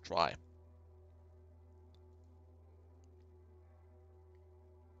last try.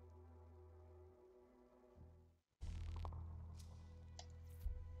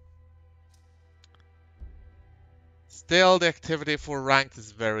 Still, the activity for ranked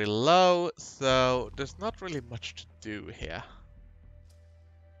is very low, so there's not really much to do here.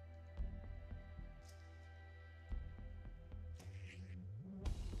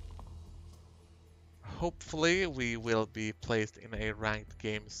 Hopefully we will be placed in a ranked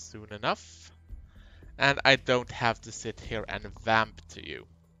game soon enough. And I don't have to sit here and vamp to you.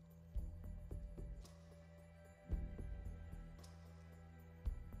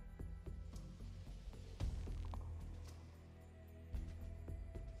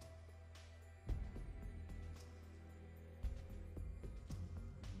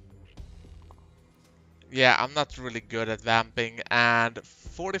 Yeah, I'm not really good at vamping, and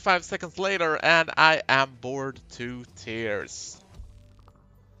 45 seconds later, and I am bored to tears.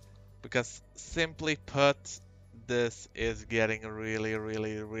 Because, simply put, this is getting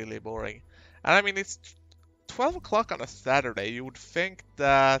really boring. And I mean, it's 12 o'clock on a Saturday. You would think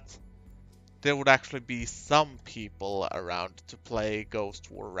that there would actually be some people around to play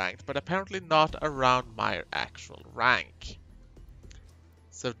Ghost War Ranked, but apparently not around my actual rank.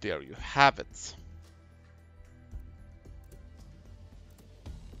 So there you have it.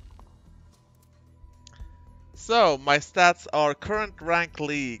 So, my stats are current rank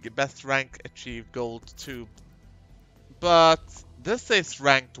league, best rank achieved gold 2. But this says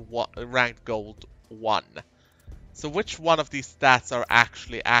ranked gold 1. So which one of these stats are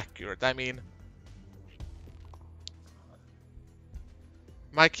actually accurate? I mean,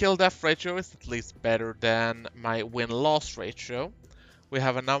 my kill-death ratio is at least better than my win-loss ratio. We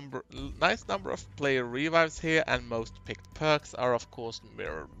have a nice number of player revives here, and most picked perks are of course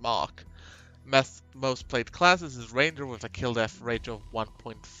mirror mark. Most played classes is Ranger with a kill-death ratio of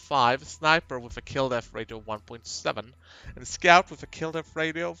 1.5, Sniper with a kill-death ratio of 1.7, and Scout with a kill-death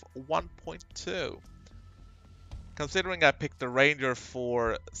ratio of 1.2. Considering I picked the Ranger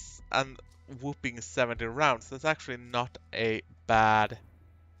for an whooping 70 rounds, that's actually not a bad.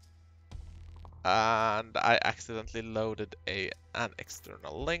 And I accidentally loaded an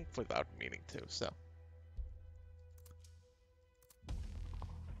external link without meaning to, so.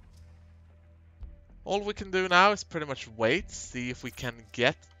 All we can do now is pretty much wait, see if we can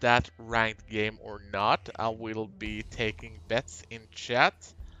get that ranked game or not. I will be taking bets in chat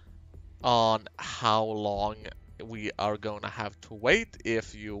on how long we are going to have to wait.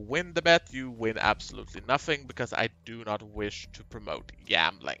 If you win the bet, you win absolutely nothing, because I do not wish to promote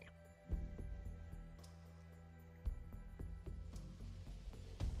gambling.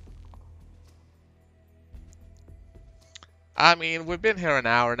 I mean, we've been here an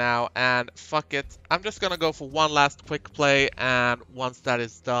hour now, and fuck it. I'm just gonna go for one last quick play, and once that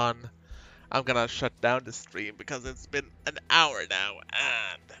is done, I'm gonna shut down the stream, because it's been an hour now,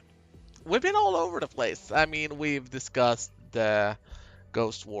 and we've been all over the place. I mean, we've discussed the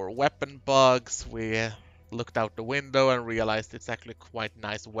Ghost War weapon bugs, we looked out the window and realized it's actually quite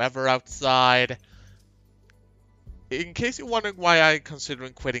nice weather outside. In case you're wondering why I'm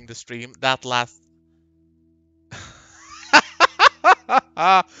considering quitting the stream, that last...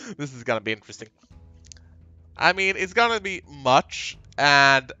 This is gonna be interesting. I mean, it's gonna be much,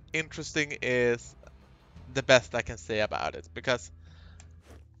 and interesting is the best I can say about it, because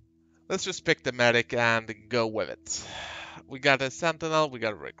let's just pick the medic and go with it. We got a sentinel, we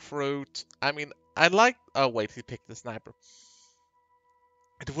got a recruit. I mean, I like... Oh wait, he picked the sniper.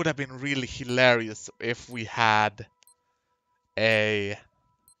 It would have been really hilarious if we had a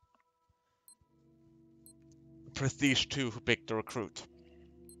Prestige 2 who picked the recruit.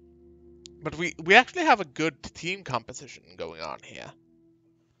 But we actually have a good team composition going on here.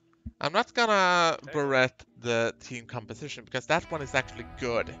 I'm not gonna berate the team composition, because that one is actually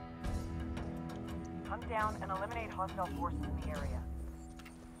good. Hunt down and eliminate hostile forces in the area.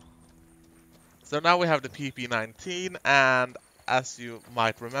 So now we have the PP-19, and as you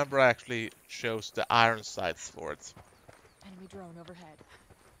might remember, I actually chose the iron sights for it. Enemy drone overhead.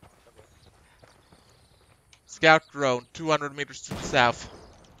 Scout drone, 200 meters to the south.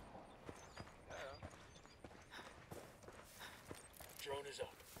 Drone is up.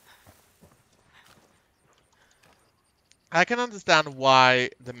 I can understand why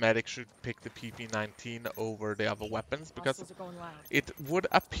the medic should pick the PP-19 over the other weapons, because Hostiles are going loud. it would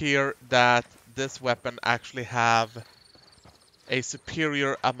appear that this weapon actually have a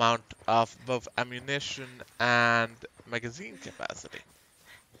superior amount of both ammunition and magazine capacity.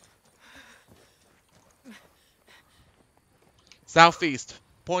 Southeast,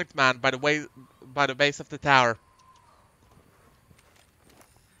 point man by the base of the tower.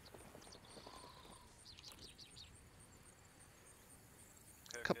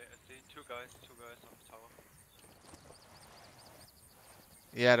 Okay, I see two guys on the tower.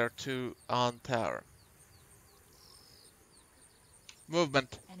 Yeah, there are two on tower.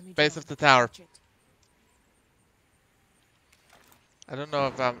 Movement, Enemy base drone. of the tower. Watch it. I don't know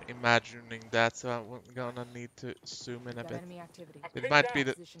if I'm imagining that, so I'm gonna need to zoom in a Got bit. enemy activity. It might be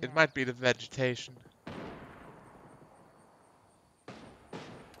the Position it now. might be the vegetation.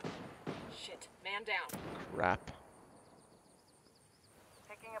 Shit. Man down. Crap.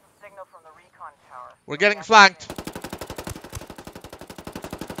 Picking up a signal from the Recon tower. We're getting flanked. Got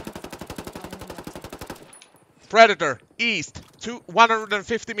enemy activity. Predator, east,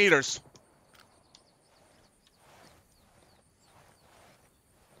 150 meters.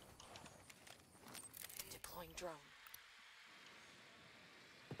 Deploying drone.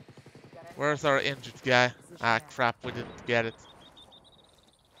 Got enemy Where's our injured guy? Ah, crap, we didn't get it.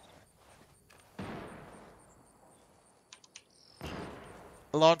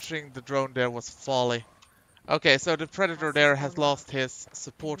 Launching the drone there was folly. Okay, so the Predator there has lost his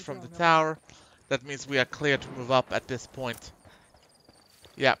support from the tower. That means we are clear to move up at this point.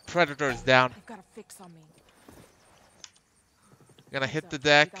 Yeah, Predator is down. They've got a fix on me. Gonna Heads hit up, the we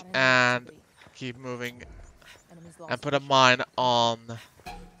deck got enemy and activity. keep moving Enemies lost and put a position. mine on.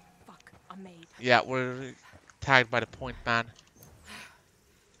 Fuck, I'm made. Yeah, we're tagged by the point man.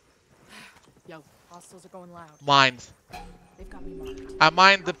 Yo, hostiles are going loud. Mined. They've got me marked. I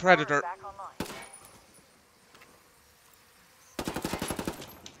mined the Tower is Predator. back online.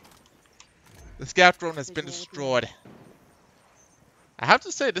 The scout drone has been destroyed. I have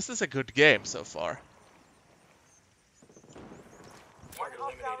to say, this is a good game so far. One Target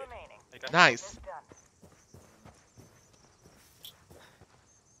hostile eliminated. remaining. Nice. It's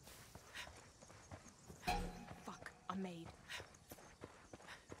done. Fuck, I'm made.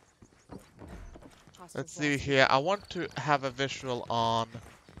 Hostiles Let's see lost. here. I want to have a visual on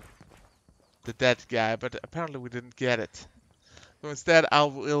the dead guy, but apparently we didn't get it. So instead, I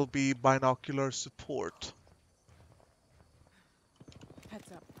will be binocular support.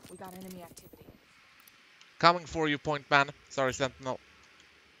 Heads up, we got enemy activity. Coming for you, point man. Sorry, Sentinel.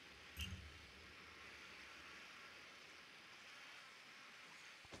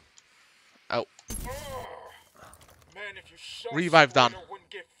 Oh, Man, if you shot Revive done. Sidewinder wouldn't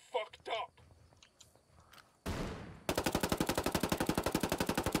get fucked up.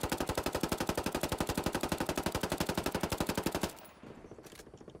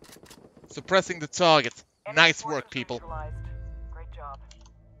 suppressing the target. Enemy Nice forces work, people. neutralized. Great job.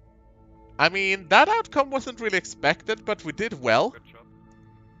 I mean, that outcome wasn't really expected, but we did well. Good job.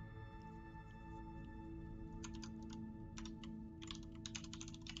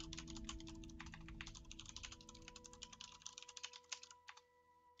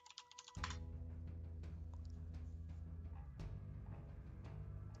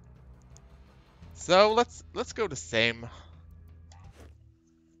 So let's go the same.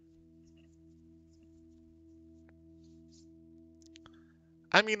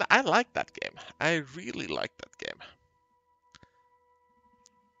 I mean, I like that game. I really like that game.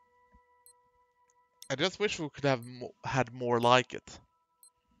 I just wish we could have had more like it.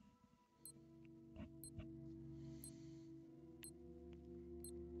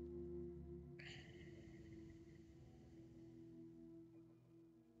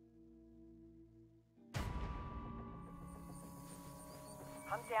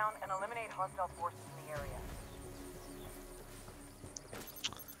 Hunt down and eliminate hostile forces in the area.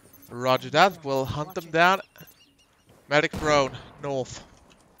 Roger that. We'll hunt them down. Medic drone, north.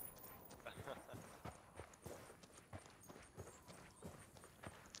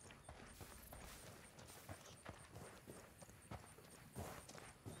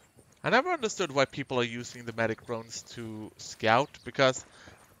 I never understood why people are using the medic drones to scout, because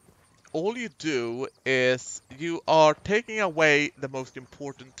all you do is you are taking away the most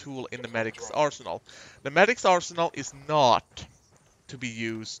important tool in the medic's arsenal. The medic's arsenal is not to be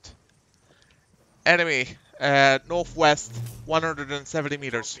used. Enemy, northwest, 170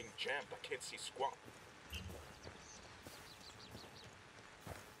 meters. Being jammed, I can't see squat.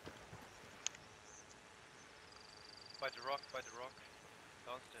 By the rock,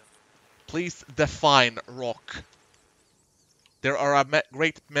 downstairs. Please define rock. There are a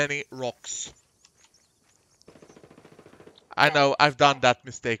great many rocks. I know, I've done that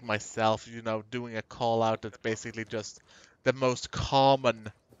mistake myself, you know, doing a call out that's basically just the most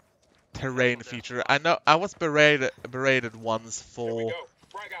common terrain feature. I know, I was berated once There we for go.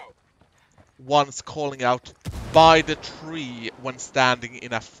 Frag out. once calling out by the tree when standing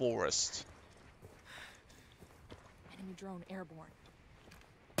in a forest. Enemy drone airborne.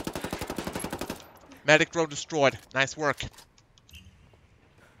 Medic drone destroyed. Nice work.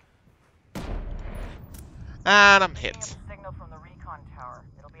 And I'm hit. Seeing a signal from the Recon tower.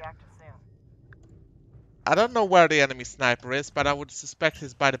 It'll be active soon. I don't know where the enemy sniper is, but I would suspect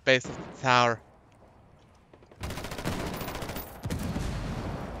he's by the base of the tower.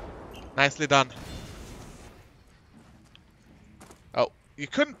 Nicely done. Oh, you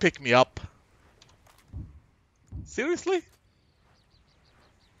couldn't pick me up. Seriously?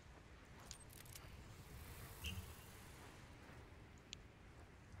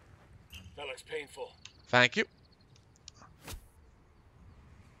 That looks painful. Thank you.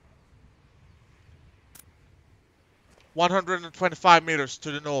 "125 meters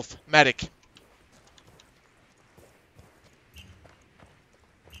to the north. Medic."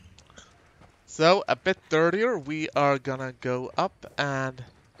 So, a bit dirtier, we are gonna go up and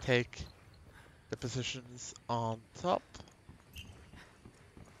take the positions on top.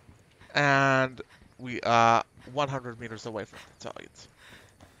 And we are 100 meters away from the target.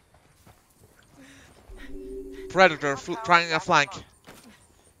 Predator trying a flank.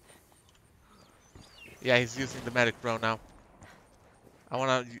 Yeah, he's using the medic drone now. I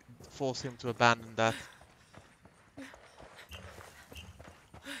wanna force him to abandon that.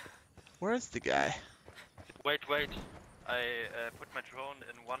 Where is the guy? Wait. I put my drone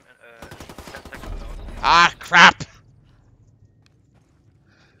in 10 seconds out. Ah, crap!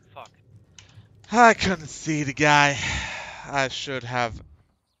 Fuck. I couldn't see the guy. I should have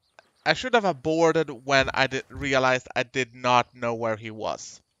aborted when I realized I did not know where he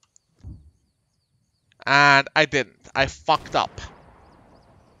was. And I didn't. I fucked up.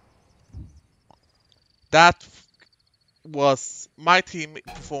 That was... My team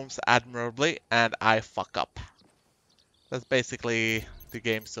performs admirably, and I fuck up. That's basically the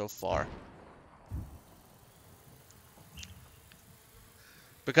game so far.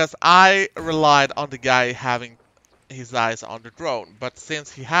 Because I relied on the guy having his eyes on the drone, but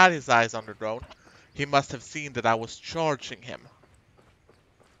since he had his eyes on the drone, he must have seen that I was charging him.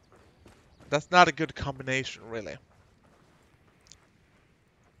 That's not a good combination, really.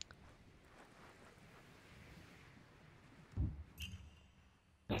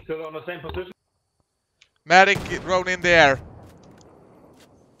 Still on the same position? Medic, drone in the air.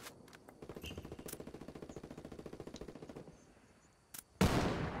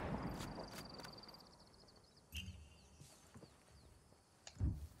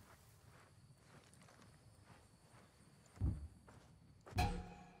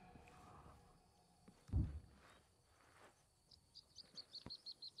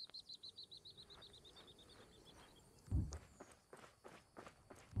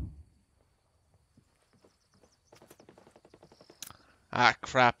 Ah,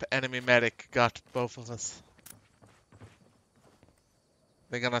 crap. Enemy medic got both of us.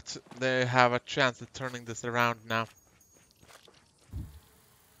 They have a chance at turning this around now.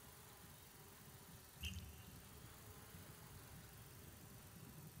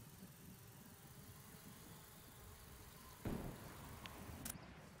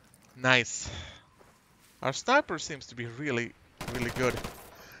 Nice. Our sniper seems to be really, really good.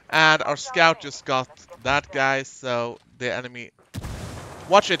 And our scout just got that guy, so the enemy...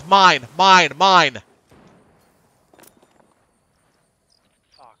 Watch it! Mine! Mine! Mine!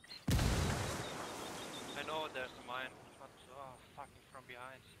 Fuck. I know there's a mine, but fucking from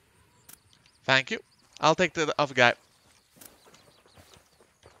behind. Thank you. I'll take the other guy.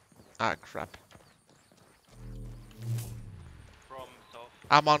 Ah, crap. From south.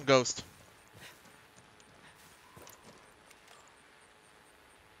 I'm on Ghost.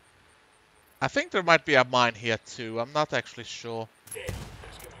 I think there might be a mine here too. I'm not actually sure.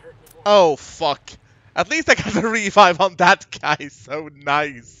 Oh, fuck. At least I got a revive on that guy. So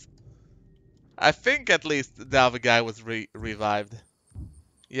nice. I think at least the other guy was revived.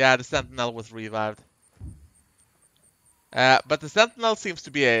 Yeah, the Sentinel was revived. But the Sentinel seems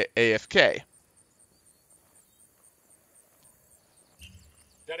to be AFK.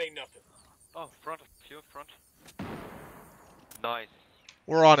 That ain't nothing. Oh, front of you, front. Nice.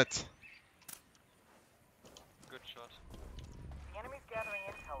 We're on it. Good shot. The enemy's gathering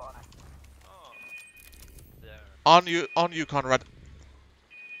intel on us. Oh. There. On you, Conrad.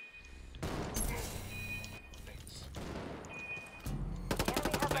 Thanks. The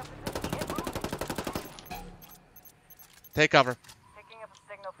enemy has our position. Get moving. Take cover. Picking up a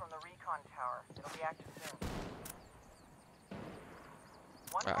signal from the Recon tower. It'll be active soon.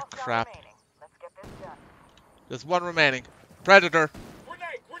 One Ah, pulse down crap. remaining. Let's get this done. There's one remaining. Predator.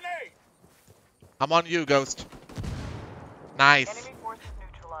 Grenade! Grenade! I'm on you, Ghost. Nice. Enemy forces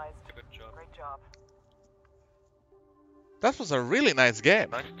neutralized. Good job. Great job. That was a really nice game.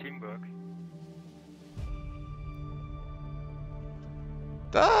 Nice teamwork.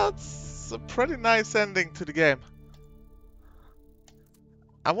 That's a pretty nice ending to the game.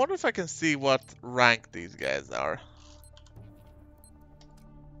 I wonder if I can see what rank these guys are.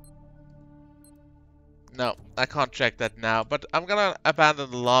 No, I can't check that now, but I'm gonna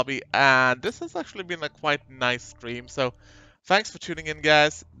abandon the lobby, and this has actually been a quite nice stream, so thanks for tuning in,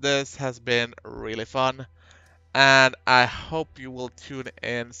 guys. This has been really fun, and I hope you will tune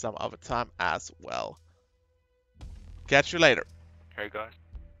in some other time as well. Catch you later. Hey guys.